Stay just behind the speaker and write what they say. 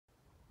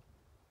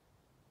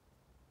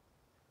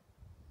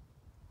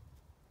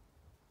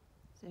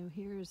So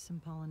here's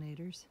some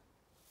pollinators.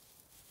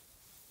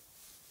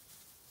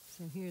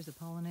 So here's a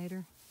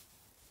pollinator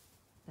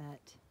that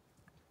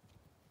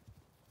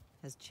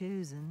has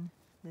chosen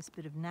this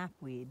bit of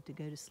knapweed to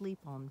go to sleep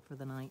on for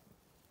the night.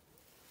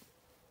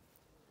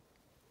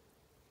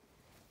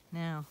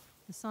 Now,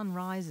 the sun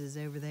rises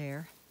over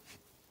there,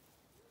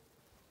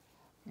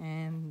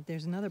 and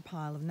there's another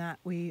pile of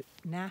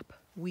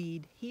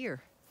knapweed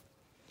here.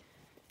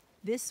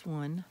 This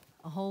one,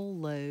 a whole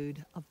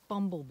load of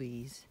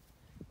bumblebees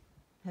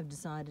have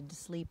decided to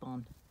sleep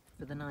on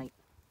for the night.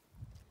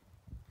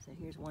 So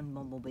here's one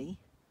bumblebee.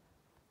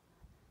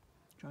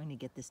 Trying to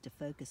get this to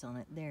focus on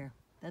it. There,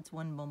 that's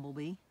one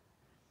bumblebee.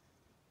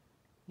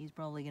 He's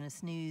probably going to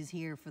snooze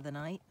here for the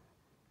night.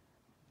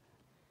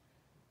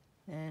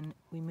 Then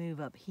we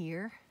move up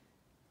here.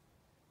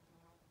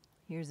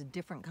 Here's a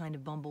different kind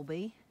of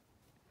bumblebee.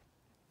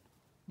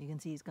 You can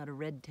see he's got a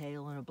red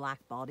tail and a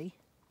black body.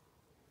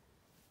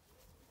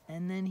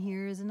 And then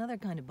here's another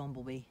kind of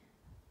bumblebee.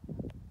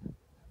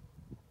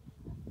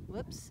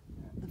 Whoops,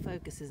 the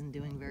focus isn't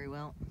doing very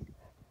well.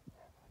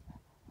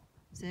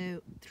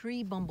 So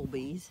 3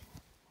 bumblebees.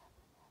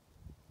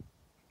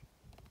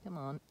 Come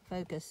on,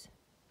 focus.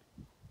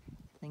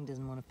 The thing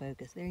doesn't want to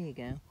focus. There you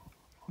go.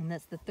 And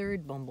that's the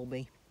 3rd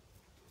bumblebee.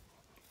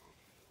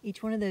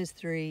 Each one of those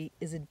 3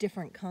 is a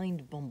different kind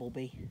of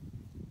bumblebee.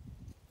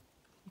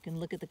 You can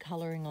look at the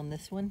coloring on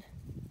this one.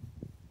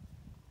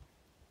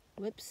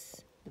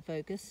 Whoops, the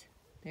focus.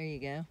 There you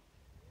go.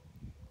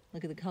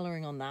 Look at the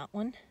coloring on that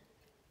one.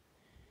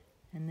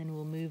 And then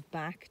we'll move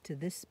back to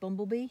this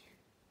bumblebee.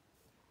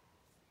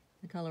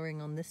 The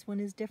coloring on this one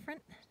is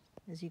different,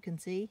 as you can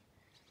see.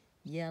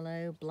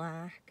 Yellow,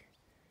 black,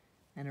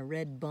 and a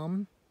red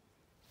bum.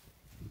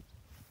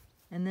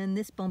 And then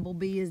this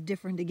bumblebee is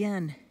different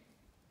again.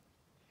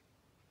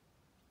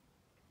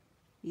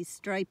 He's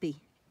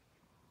stripy.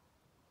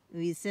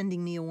 He's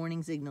sending me a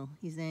warning signal.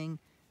 He's saying,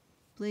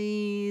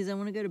 please, I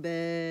want to go to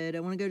bed. I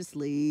want to go to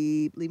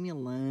sleep. Leave me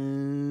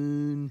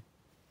alone.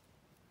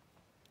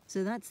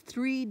 So that's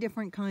 3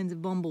 different kinds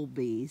of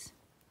bumblebees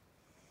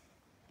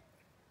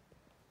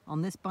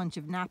on this bunch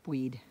of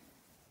knapweed.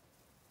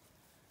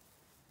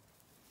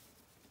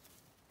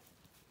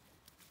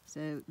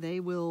 So they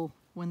will,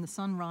 when the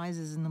sun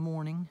rises in the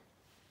morning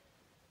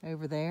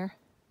over there,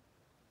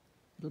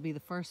 it'll be the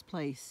first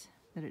place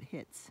that it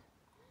hits.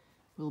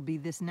 Will be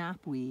this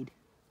knapweed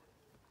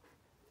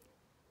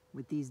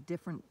with these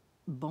different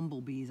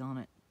bumblebees on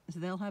it. So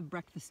they'll have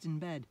breakfast in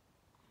bed.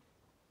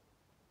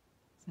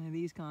 So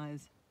these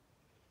guys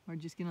are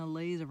just gonna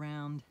laze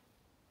around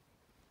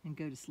and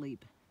go to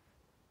sleep,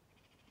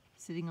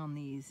 sitting on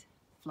these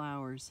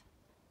flowers,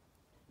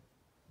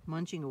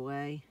 munching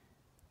away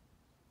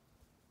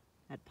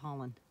at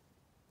pollen.